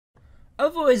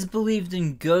I've always believed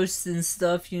in ghosts and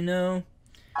stuff, you know?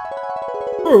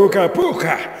 Booga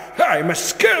booga! I'm a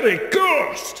scary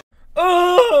ghost!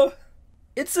 Oh!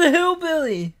 It's a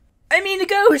hillbilly! I mean a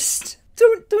ghost!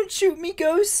 Don't shoot me,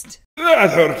 ghost!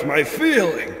 That hurt my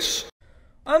feelings.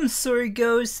 I'm sorry,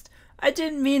 ghost. I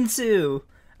didn't mean to.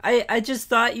 I just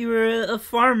thought you were a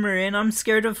farmer, and I'm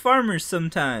scared of farmers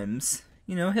sometimes.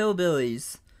 You know,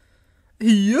 hillbillies.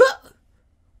 Yeah!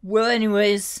 Well,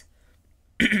 anyways,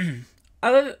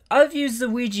 I've used the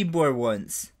Ouija board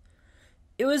once.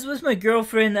 It was with my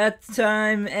girlfriend at the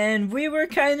time, and we were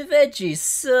kind of edgy,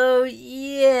 so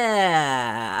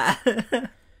yeah.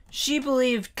 She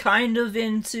believed kind of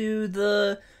into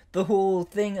the whole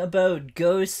thing about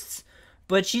ghosts,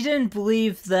 but she didn't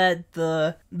believe that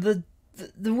the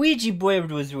Ouija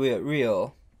board was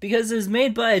real, because it was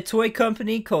made by a toy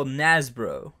company called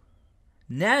Nasbro.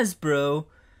 Nasbro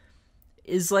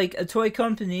is like a toy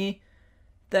company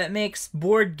that makes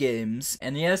board games.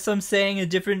 And yes, I'm saying a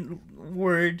different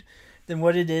word than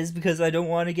what it is because I don't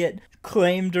want to get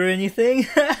claimed or anything.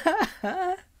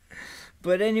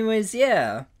 But anyways,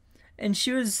 yeah. And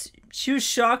she was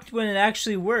shocked when it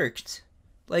actually worked.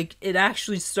 Like, it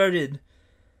actually started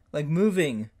like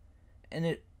moving.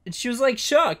 And she was like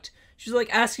shocked. She was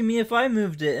like asking me if I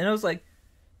moved it, and I was like,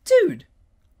 "Dude,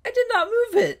 I did not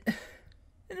move it."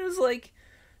 And it was like,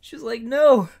 she was like,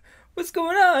 "No, what's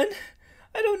going on?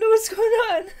 I don't know what's going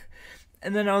on."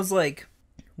 And then I was like,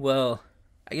 "Well,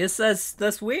 I guess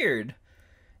that's weird."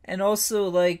 And also,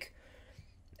 like,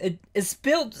 it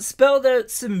spelled out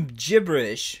some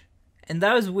gibberish, and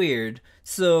that was weird.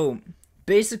 So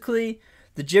basically,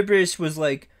 the gibberish was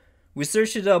like, we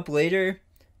searched it up later.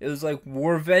 It was like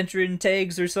war veteran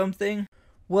tags or something.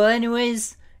 Well,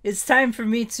 anyways, it's time for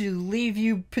me to leave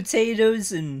you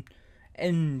potatoes, and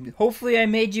hopefully I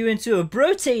made you into a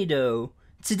brotato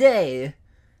today.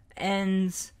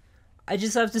 And I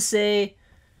just have to say,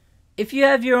 if you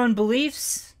have your own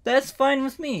beliefs, that's fine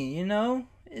with me, you know?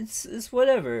 It's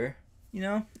whatever, you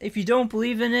know? If you don't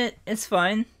believe in it, it's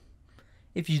fine.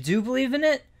 If you do believe in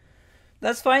it,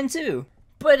 that's fine too.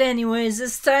 But anyways,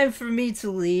 it's time for me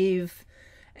to leave,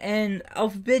 and I'll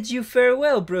bid you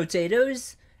farewell,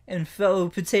 brotatoes, and fellow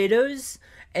potatoes,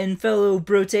 and fellow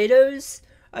brotatoes.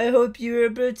 I hope you're a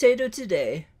brotato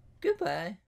today. Goodbye.